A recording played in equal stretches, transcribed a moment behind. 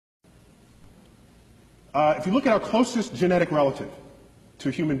If you look at our closest genetic relative to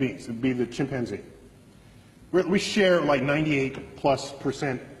human beings, it would be the chimpanzee. We share like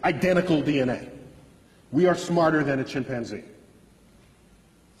 98+% identical DNA. We are smarter than a chimpanzee.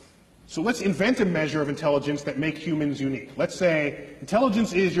 So let's invent a measure of intelligence that makes humans unique. Let's say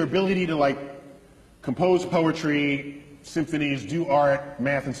intelligence is your ability to like compose poetry, symphonies, do art,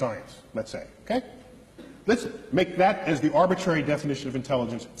 math, and science, let's say, okay? Let's make that as the arbitrary definition of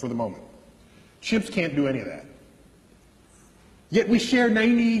intelligence for the moment. Chimps can't do any of that. Yet we share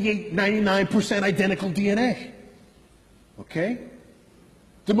 98, 99% identical DNA, okay?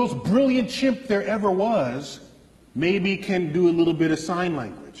 The most brilliant chimp there ever was maybe can do a little bit of sign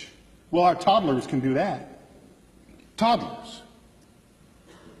language. Well, our toddlers can do that. Toddlers.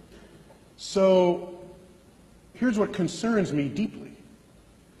 So here's what concerns me deeply.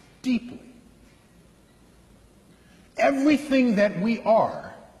 Deeply. Everything that we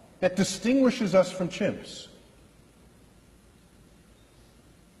are that distinguishes us from chimps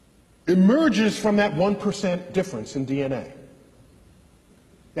emerges from that 1% difference in DNA.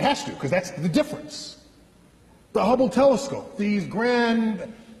 It has to, because that's the difference. The Hubble telescope, these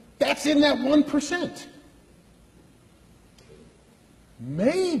grand, that's in that 1%.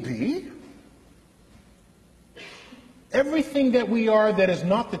 Maybe everything that we are that is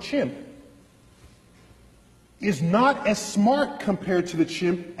not the chimp is not as smart compared to the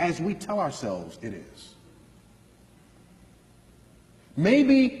chimp as we tell ourselves it is.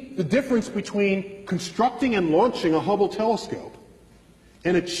 Maybe the difference between constructing and launching a Hubble telescope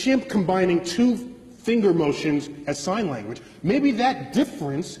and a chimp combining two finger motions as sign language, maybe that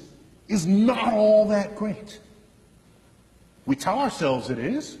difference is not all that great. We tell ourselves it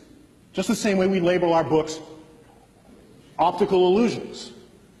is, just the same way we label our books optical illusions.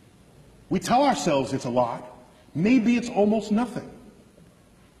 We tell ourselves it's a lot. Maybe it's almost nothing.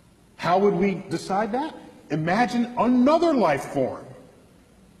 How would we decide that? Imagine another life form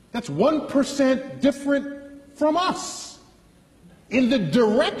that's 1% different from us in the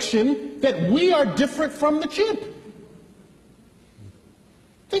direction that we are different from the chimp.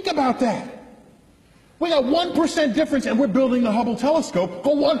 Think about that. We got 1% difference and we're building the Hubble telescope.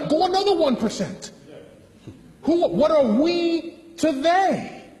 Go another 1%. What are we to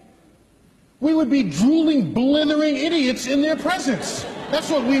they? We would be drooling, blithering idiots in their presence. That's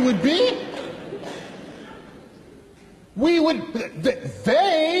what we would be.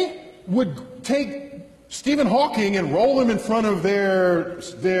 They would take Stephen Hawking and roll him in front of their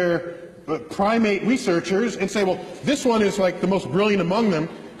primate researchers and say, well, this one is like the most brilliant among them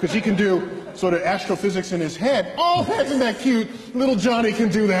because he can do sort of astrophysics in his head. Oh, isn't that cute? Little Johnny can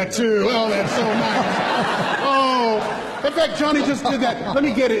do that too. Oh, that's so nice. Oh. In fact, Johnny just did that. Let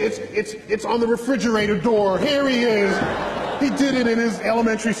me get it. It's on the refrigerator door. Here he is. He did it in his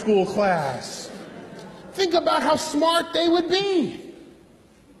elementary school class. Think about how smart they would be.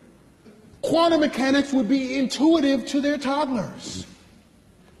 Quantum mechanics would be intuitive to their toddlers.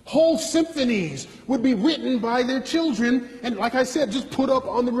 Whole symphonies would be written by their children and, like I said, just put up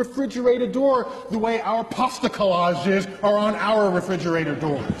on the refrigerator door the way our pasta collages are on our refrigerator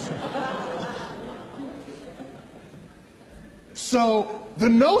doors. So the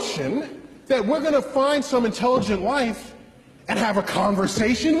notion that we're going to find some intelligent life and have a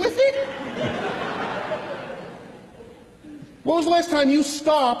conversation with it? When was the last time you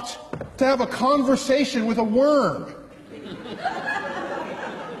stopped to have a conversation with a worm?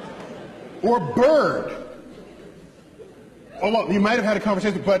 Or a bird? Oh, well, you might have had a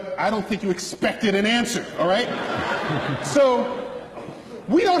conversation, but I don't think you expected an answer, all right? So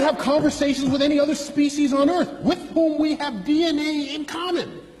we don't have conversations with any other species on Earth with whom we have DNA in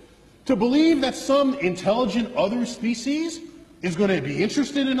common. To believe that some intelligent other species is going to be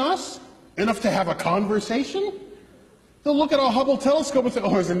interested in us enough to have a conversation, they'll look at our Hubble telescope and say,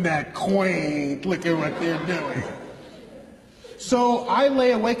 oh, isn't that quaint? Look at what they're doing. So I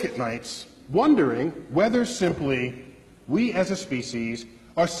lay awake at nights wondering whether simply we as a species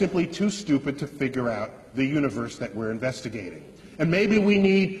are simply too stupid to figure out the universe that we're investigating. And maybe we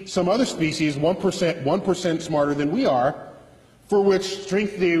need some other species, 1% smarter than we are, for which string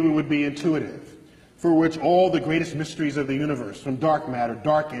theory would be intuitive, for which all the greatest mysteries of the universe, from dark matter,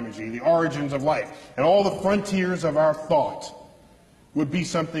 dark energy, the origins of life, and all the frontiers of our thought, would be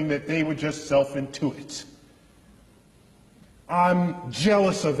something that they would just self-intuit. I'm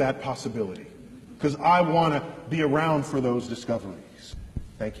jealous of that possibility, because I want to be around for those discoveries.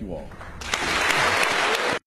 Thank you all.